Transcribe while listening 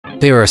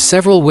There are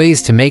several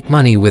ways to make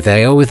money with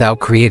AI without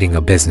creating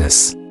a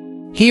business.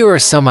 Here are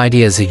some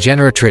ideas to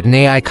generate written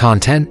AI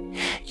content.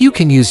 You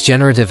can use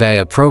generative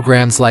AI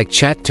programs like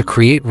Chat to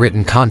create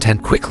written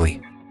content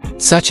quickly,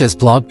 such as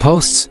blog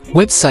posts,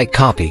 website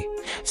copy,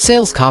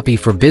 sales copy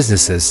for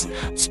businesses,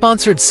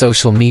 sponsored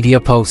social media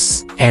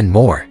posts, and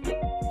more.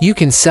 You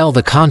can sell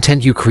the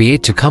content you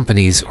create to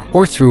companies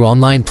or through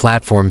online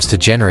platforms to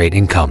generate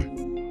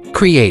income.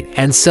 Create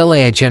and sell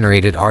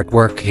AI-generated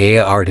artwork.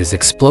 AI art is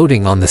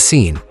exploding on the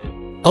scene,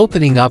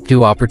 opening up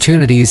new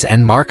opportunities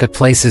and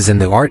marketplaces in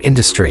the art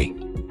industry.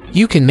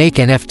 You can make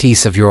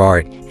NFTs of your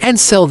art and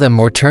sell them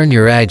or turn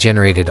your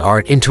AI-generated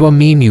art into a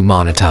meme you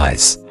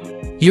monetize.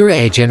 Your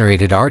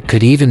AI-generated art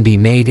could even be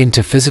made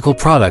into physical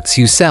products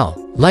you sell,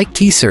 like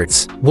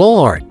t-shirts, wall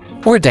art,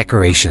 or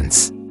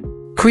decorations.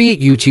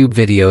 Create YouTube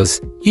videos.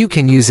 You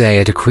can use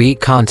AI to create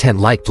content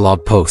like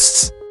blog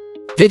posts,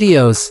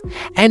 videos,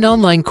 and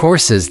online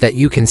courses that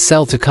you can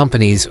sell to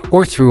companies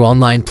or through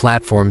online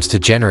platforms to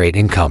generate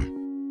income.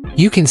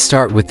 You can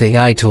start with the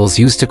AI tools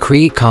used to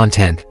create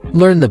content,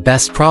 learn the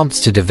best prompts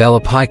to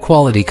develop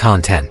high-quality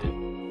content,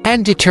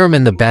 and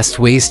determine the best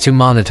ways to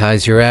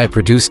monetize your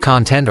AI-produced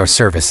content or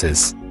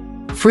services.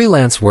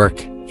 Freelance work.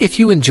 If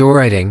you enjoy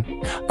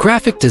writing,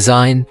 graphic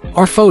design,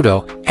 or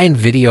photo and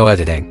video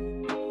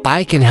editing,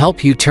 I can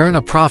help you turn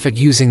a profit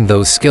using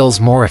those skills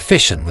more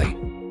efficiently.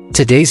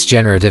 Today's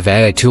generative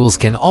AI tools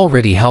can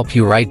already help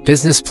you write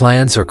business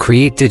plans or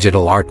create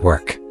digital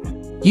artwork.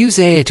 Use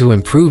AI to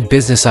improve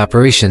business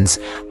operations.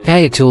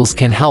 AI tools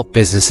can help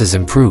businesses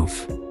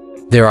improve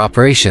their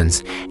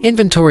operations,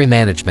 inventory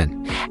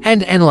management,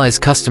 and analyze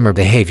customer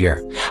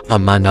behavior,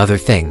 among other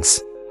things.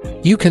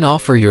 You can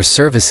offer your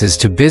services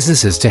to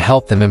businesses to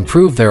help them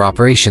improve their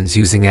operations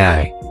using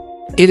AI.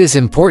 It is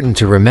important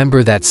to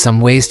remember that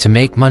some ways to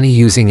make money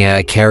using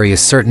AI carry a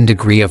certain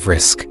degree of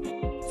risk.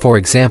 For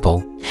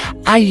example,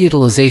 AI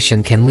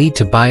utilization can lead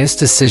to biased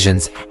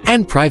decisions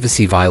and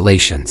privacy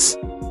violations.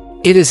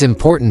 It is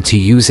important to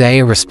use AI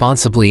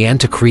responsibly and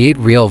to create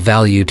real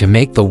value to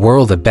make the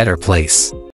world a better place.